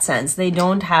in that sense. They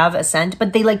don't have a scent,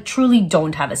 but they like truly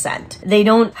don't have a scent. They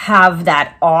don't have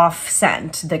that off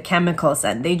scent, the chemical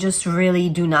scent. They just really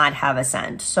do not have a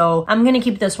scent. So I'm gonna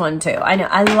keep this one too. I know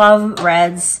I love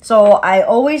reds, so I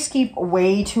always keep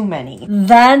way too many.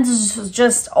 That's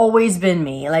just always been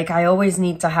me. Like I always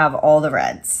need to have all the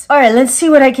reds. All right, let's see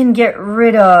what I can get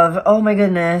rid of. Oh my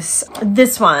goodness.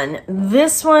 This one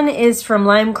is from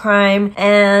Lime Crime,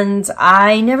 and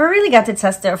I never really got to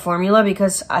test their formula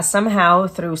because somehow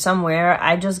through somewhere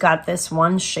I just got this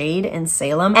one shade in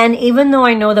Salem, and even though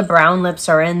I know the brown lips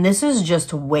are in, this is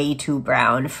just way too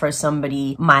brown for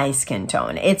somebody my skin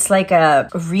tone. It's like a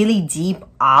really deep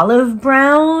olive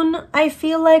brown, I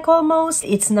feel like, almost.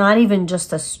 It's not even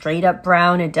just a straight up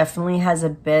brown. It definitely has a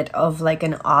bit of like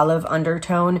an olive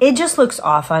undertone. It just looks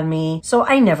off on me, so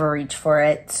I never reach for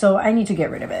it. So I need to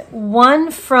get rid of it. One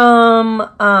from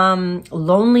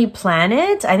Lonely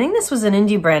Planet. I think this was an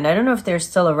indie brand. I don't know if they're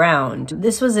still around.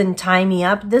 This was in Tie Me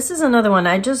Up. This is another one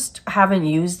I just haven't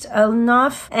used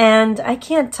enough, and I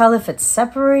can't tell if it's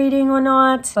separating or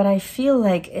not, but I feel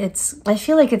like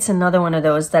it's another one of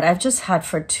those that I've just had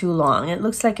for too long. It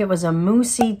looks like it was a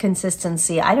moussey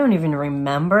consistency. I don't even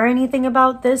remember anything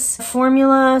about this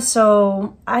formula,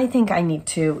 so I think I need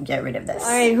to get rid of this. All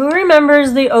right, who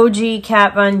remembers the OG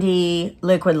Kat Von D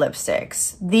liquid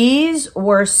lipsticks? These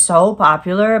were so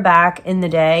popular back in the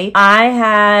day. I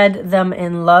had them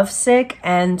in Lovesick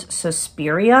and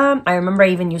Suspiria. I remember I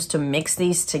even used to mix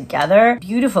these together.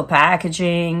 Beautiful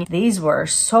packaging. These were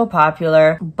so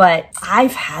popular, but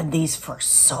I've had these for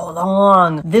so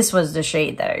long. This was the shade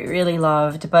shade that I really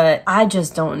loved, but I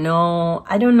just don't know.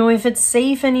 I don't know if it's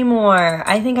safe anymore.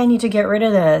 I think I need to get rid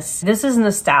of this. This is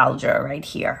nostalgia right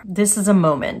here. This is a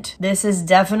moment. This is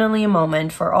definitely a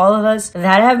moment for all of us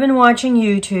that have been watching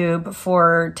YouTube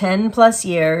for 10 plus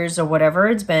years or whatever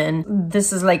it's been.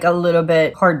 This is like a little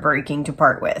bit heartbreaking to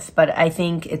part with, but I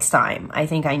think it's time. I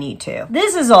think I need to.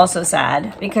 This is also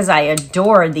sad because I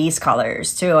adore these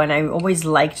colors too, and I always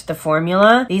liked the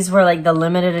formula. These were like the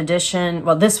limited edition.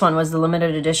 Well, this one was the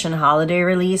limited edition holiday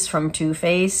release from Too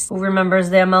Faced. Who remembers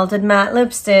their melted matte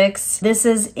lipsticks? This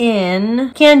is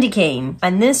in Candy Cane,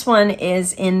 and this one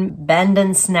is in Bend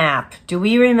and Snap. Do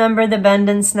we remember the Bend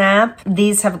and Snap?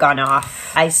 These have gone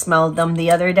off. I smelled them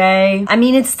the other day. I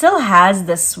mean, it still has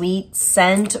the sweet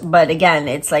scent, but again,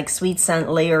 it's like sweet scent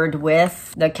layered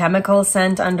with the chemical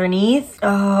scent underneath.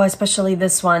 Oh, especially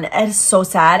this one. It is so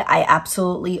sad. I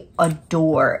absolutely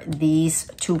adore these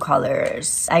two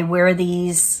colors. I wear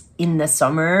these in the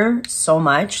summer so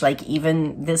much. Like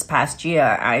even this past year,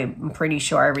 I'm pretty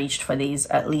sure I reached for these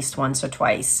at least once or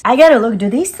twice. I gotta look,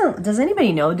 does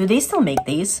anybody know, do they still make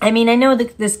these? I mean, I know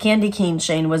that this Candy Cane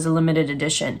shade was a limited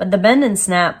edition, but the Bend and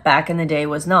Snap back in the day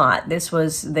was not. This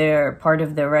was their part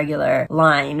of their regular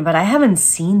line, but I haven't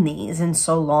seen these in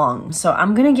so long. So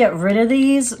I'm gonna get rid of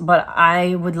these, but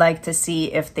I would like to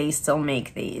see if they still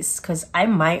make these, because I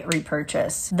might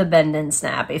repurchase the Bend and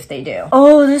Snap if they do.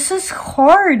 Oh, this is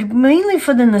hard. Mainly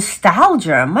for the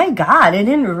nostalgia. My God, I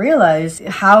didn't realize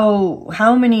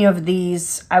how many of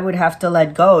these I would have to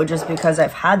let go just because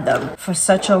I've had them for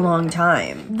such a long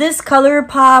time. This color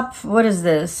pop, what is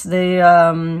this?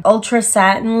 The Ultra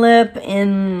Satin Lip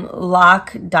in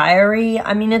Lock Diary.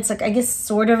 I mean, it's like, I guess,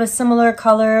 sort of a similar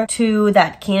color to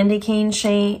that Candy Cane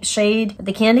shade.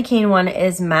 The Candy Cane one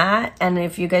is matte, and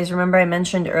if you guys remember, I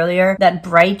mentioned earlier that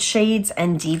bright shades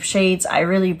and deep shades I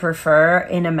really prefer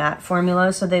in a matte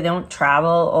formula, so they don't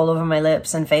travel all over my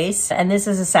lips and face. And this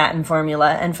is a satin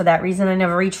formula, and for that reason I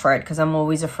never reach for it because I'm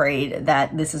always afraid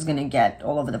that this is gonna get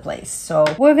all over the place. So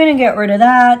we're gonna get rid of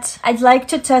that. I'd like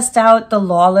to test out the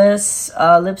Lawless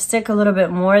lipstick a little bit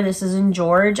more. This is in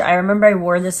George. I remember I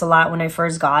wore this a lot when I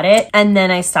first got it, and then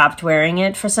I stopped wearing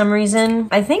it for some reason.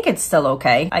 I think it's still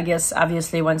okay. I guess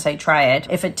obviously once I try it,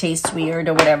 if it tastes weird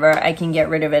or whatever, I can get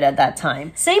rid of it at that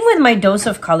time. Same with my Dose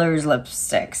of Colors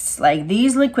lipsticks. Like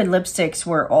these liquid lipsticks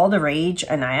were all the rage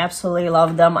and I absolutely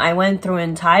love them. I went through an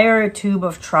entire tube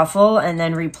of Truffle and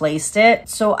then replaced it.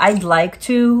 So I'd like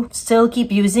to still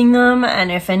keep using them,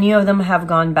 and if any of them have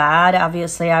gone bad,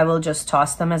 obviously I will just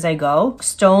toss them as I go.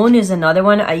 Stone is another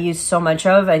one I use so much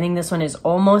of. I think this one is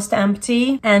almost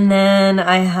empty. And then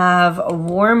I have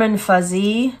Warm and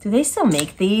Fuzzy. Do they still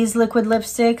make these liquid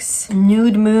lipsticks?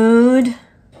 Nude Mood.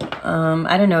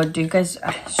 I don't know, do you guys,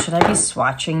 should I be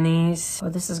swatching these? Oh,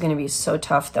 this is gonna be so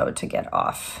tough though to get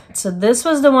off. So this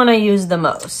was the one I used the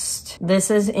most.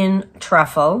 This is in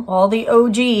Truffle. All the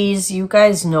OGs, you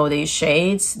guys know these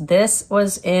shades. This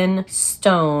was in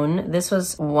Stone. This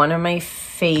was one of my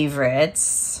favorites.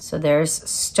 So there's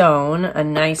Stone, a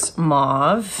nice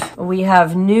mauve. We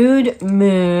have Nude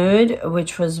Mood,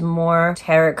 which was more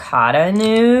terracotta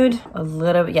nude. A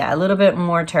little bit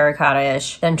more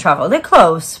terracotta-ish than Truffle. They're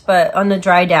close, but on the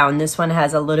dry down, this one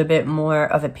has a little bit more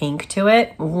of a pink to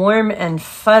it. Warm and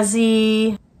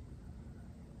Fuzzy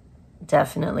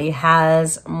definitely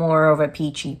has more of a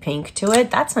peachy pink to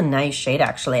it. That's a nice shade,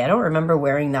 actually. I don't remember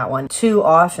wearing that one too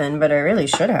often, but I really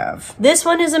should have. This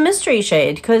one is a mystery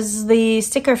shade because the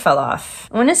sticker fell off.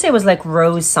 I want to say it was like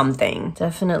rose something.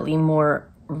 Definitely more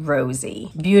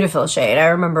rosy. Beautiful shade. I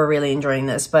remember really enjoying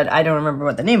this, but I don't remember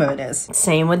what the name of it is.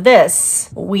 Same with this.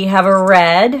 We have a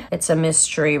red. It's a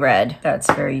mystery red.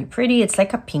 That's very pretty. It's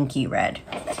like a pinky red.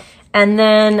 And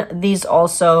then these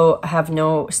also have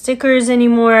no stickers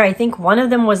anymore. I think one of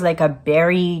them was like a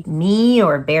Berry Me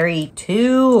or Berry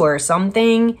 2 or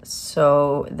something.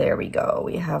 So there we go.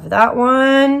 We have that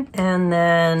one. And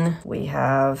then we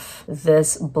have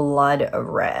this Blood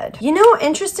Red. You know,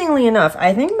 interestingly enough,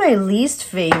 I think my least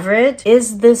favorite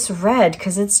is this red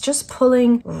because it's just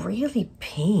pulling really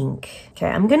pink. Okay,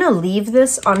 I'm gonna leave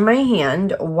this on my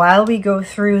hand while we go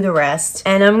through the rest,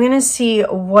 and I'm gonna see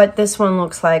what this one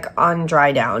looks like on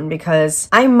dry down because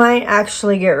I might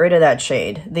actually get rid of that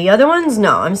shade. The other ones,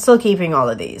 no, I'm still keeping all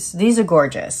of these. These are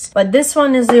gorgeous, but this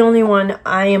one is the only one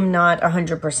I am not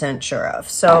 100% sure of.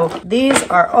 So these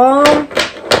are all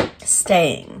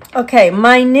staying. Okay,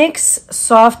 my NYX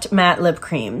soft matte lip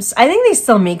creams. I think they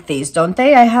still make these, don't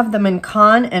they? I have them in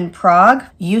Cannes and Prague.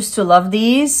 Used to love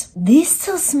these. These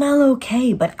still smell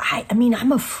okay, but I mean,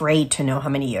 I'm afraid to know how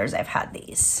many years I've had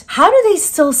these. How do they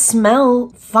still smell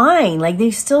fine? Like,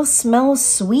 they still smell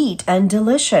sweet and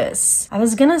delicious. I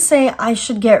was gonna say I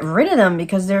should get rid of them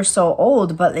because they're so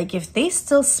old, but like, if they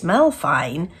still smell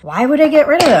fine, why would I get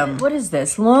rid of them? What is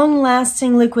this?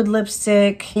 Long-lasting liquid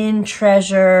lipstick in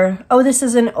Treasure. Oh, this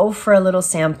is an for a little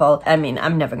sample. I mean,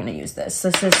 I'm never gonna use this.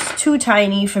 This is too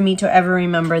tiny for me to ever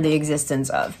remember the existence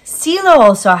of. Stila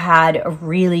also had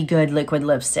really good liquid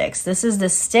lipsticks. This is the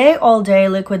Stay All Day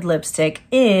liquid lipstick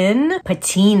in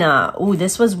Patina. Ooh,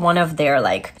 this was one of their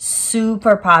like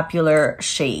super popular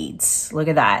shades. Look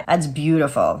at that. That's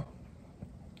beautiful.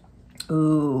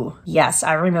 Ooh, yes,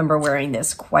 I remember wearing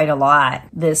this quite a lot.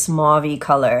 This mauve-y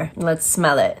color. Let's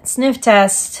smell it. Sniff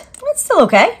test. It's still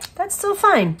okay. That's still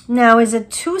fine. Now, is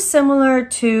it too similar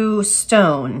to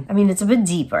Stone? I mean, it's a bit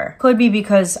deeper. Could be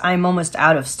because I'm almost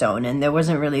out of Stone and there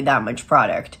wasn't really that much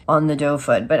product on the doe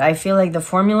foot, but I feel like the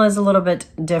formula is a little bit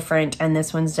different and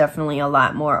this one's definitely a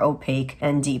lot more opaque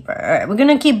and deeper. All right, we're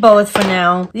gonna keep both for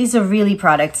now. These are really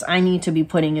products I need to be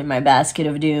putting in my basket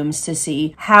of dooms to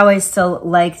see how I still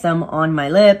like them on my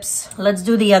lips. Let's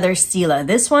do the other Stila.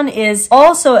 This one is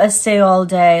also a Stay All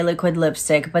Day liquid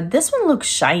lipstick, but this one looks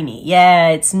shiny. Yeah,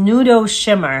 it's Nudo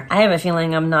Shimmer. I have a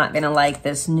feeling I'm not gonna like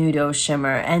this Nudo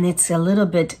Shimmer, and it's a little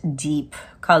bit deep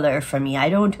color for me. I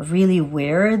don't really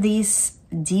wear these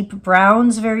deep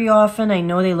browns very often. I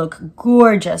know they look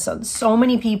gorgeous on so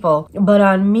many people, but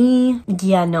on me,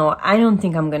 yeah, no, I don't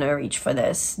think I'm gonna reach for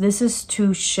this. This is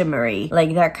too shimmery.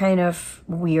 Like, that kind of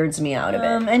weirds me out a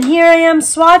bit. And here I am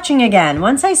swatching again.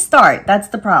 Once I start, that's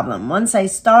the problem. Once I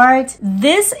start,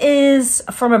 this is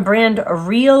from a brand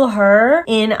Real Her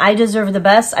in I Deserve the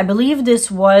Best. I believe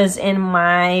this was in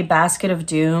my basket of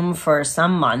doom for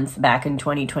some month back in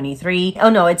 2023. Oh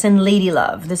no, it's in Lady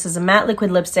Love. This is a matte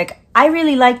liquid lipstick. I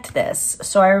really liked this,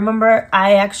 so I remember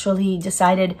I actually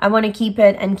decided I want to keep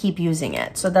it and keep using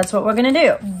it. So that's what we're gonna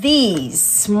do.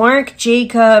 These Marc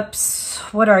Jacobs,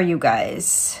 what are you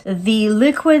guys? The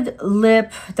liquid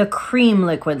lip, the cream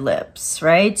liquid lips,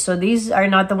 right? So these are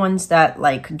not the ones that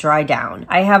like dry down.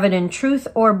 I have it in Truth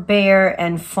or Bear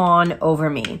and Fawn Over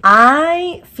Me.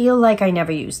 I feel like I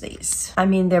never use these. I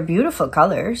mean, they're beautiful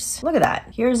colors. Look at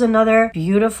that. Here's another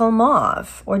beautiful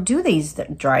mauve. Or do these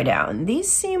dry down? These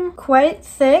seem quite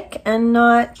thick and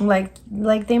not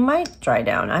like they might dry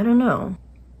down. I don't know.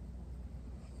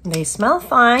 They smell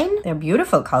fine. They're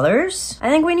beautiful colors. I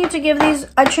think we need to give these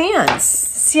a chance.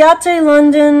 Ciate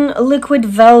London Liquid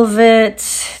Velvet.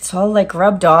 It's all like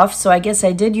rubbed off, so I guess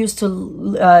I did used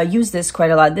to use this quite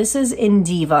a lot. This is in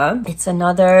Diva. It's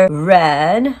another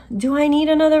red. Do I need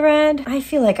another red? I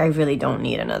feel like I really don't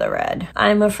need another red.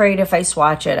 I'm afraid if I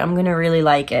swatch it, I'm gonna really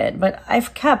like it, but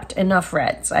I've kept enough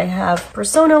reds. I have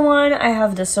Persona one, I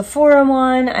have the Sephora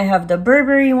one, I have the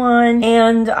Burberry one,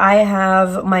 and I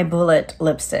have my Bullet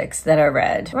lipsticks that are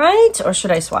red, right? Or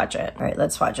should I swatch it? All right,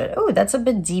 let's swatch it. Oh, that's a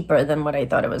bit deeper than what I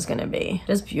thought it was gonna be.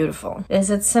 Just beautiful. Is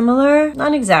it similar?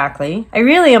 Not exactly. I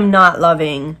really am not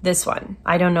loving this one.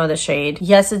 I don't know the shade.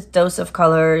 Yes, it's Dose of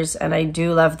Colors, and I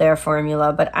do love their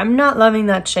formula, but I'm not loving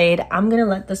that shade. I'm gonna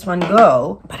let this one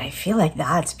go, but I feel like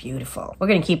that's beautiful. We're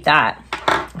gonna keep that.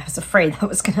 I was afraid that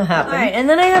was gonna happen. All right, and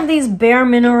then I have these Bare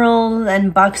Mineral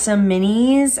and Buxom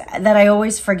minis that I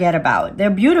always forget about. They're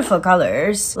beautiful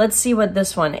colors. Let's see what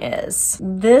this one is.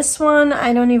 This one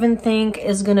I don't even think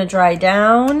is gonna dry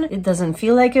down. It doesn't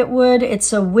feel like it would.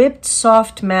 It's a Whipped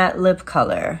Soft Matte Lip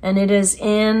color, and it is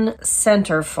in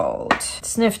Centerfold.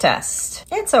 Sniff test.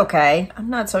 It's okay. I'm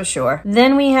not so sure.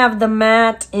 Then we have the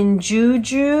matte in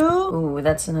Juju. Ooh,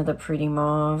 that's another pretty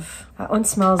mauve. That one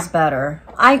smells better.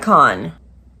 Icon.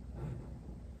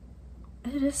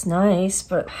 It is nice,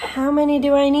 but how many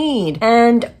do I need?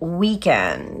 And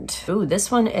Weekend. Ooh,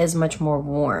 this one is much more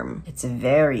warm. It's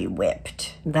very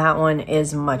whipped. That one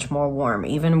is much more warm,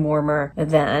 even warmer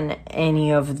than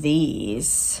any of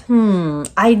these.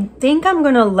 I think I'm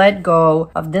gonna let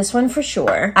go of this one for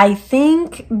sure. I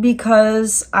think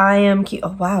because I am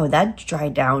oh wow, that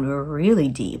dried down really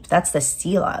deep. That's the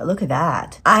Stila. Look at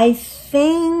that. I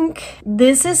think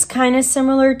this is kind of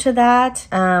similar to that.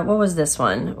 What was this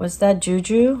one? Was that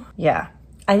Juju? Yeah.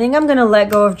 I think I'm gonna let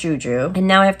go of Juju, and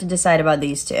now I have to decide about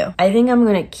these two. I think I'm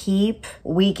gonna keep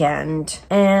Weekend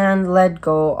and let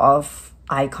go of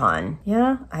Icon.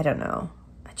 Yeah, I don't know.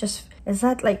 Is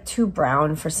that like too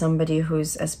brown for somebody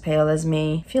who's as pale as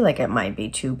me? I feel like it might be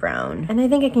too brown. And I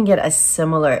think I can get a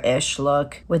similar-ish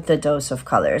look with the dose of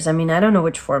colors. I mean, I don't know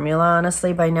which formula,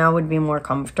 honestly, by now would be more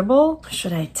comfortable.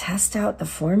 Should I test out the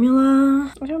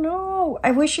formula? I don't know.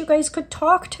 I wish you guys could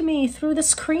talk to me through the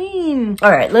screen.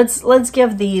 All right, let's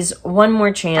give these one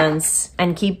more chance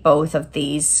and keep both of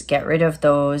these. Get rid of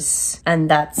those. And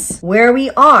that's where we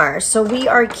are. So we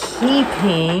are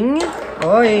keeping...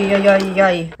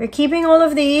 We're keeping all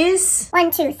of these.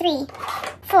 1, 2, 3,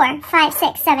 4, 5,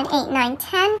 6, 7, 8, 9,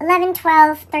 10, 11,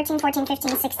 12, 13, 14,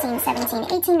 15, 16, 17,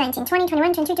 18, 19, 20,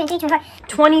 21, 22, 23, 24.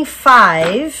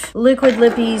 25 liquid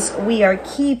lippies we are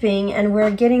keeping, and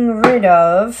we're getting rid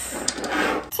of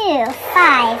 2,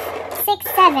 5,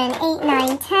 6, 7, 8,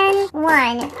 9, 10,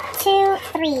 1, 2,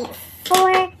 3,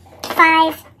 4,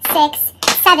 5, 6,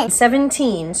 7.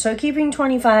 17. So keeping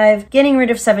 25, getting rid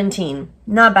of 17.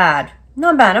 Not bad.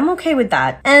 Not bad. I'm okay with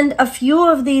that. And a few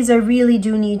of these I really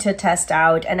do need to test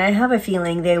out, and I have a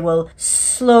feeling they will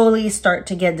slowly start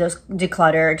to get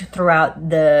decluttered throughout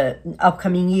the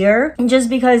upcoming year. Just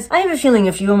because I have a feeling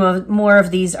a few more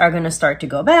of these are going to start to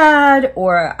go bad,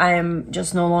 or I'm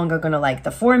just no longer going to like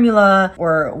the formula,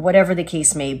 or whatever the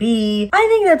case may be. I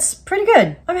think that's pretty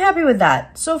good. I'm happy with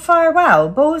that. So far, wow,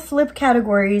 both lip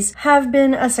categories have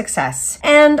been a success.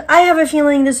 And I have a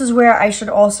feeling this is where I should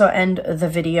also end the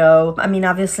video. I mean,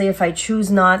 obviously, if I choose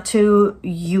not to,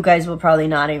 you guys will probably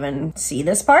not even see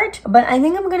this part. But I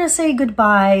think I'm gonna say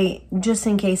goodbye just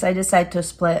in case I decide to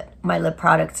split my lip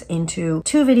products into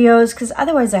 2 videos, because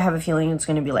otherwise I have a feeling it's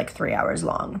gonna be like 3 hours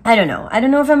long. I don't know. I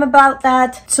don't know if I'm about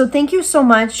that. So thank you so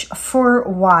much for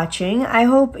watching. I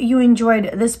hope you enjoyed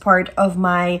this part of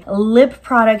my lip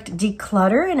product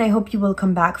declutter, and I hope you will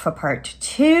come back for part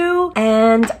 2.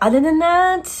 And other than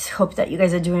that, hope that you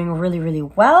guys are doing really, really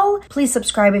well. Please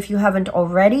subscribe if you haven't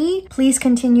already. Please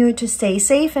continue to stay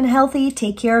safe and healthy.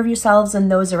 Take care of yourselves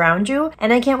and those around you.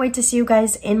 And I can't wait to see you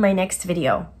guys in my next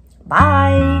video.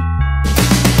 Bye!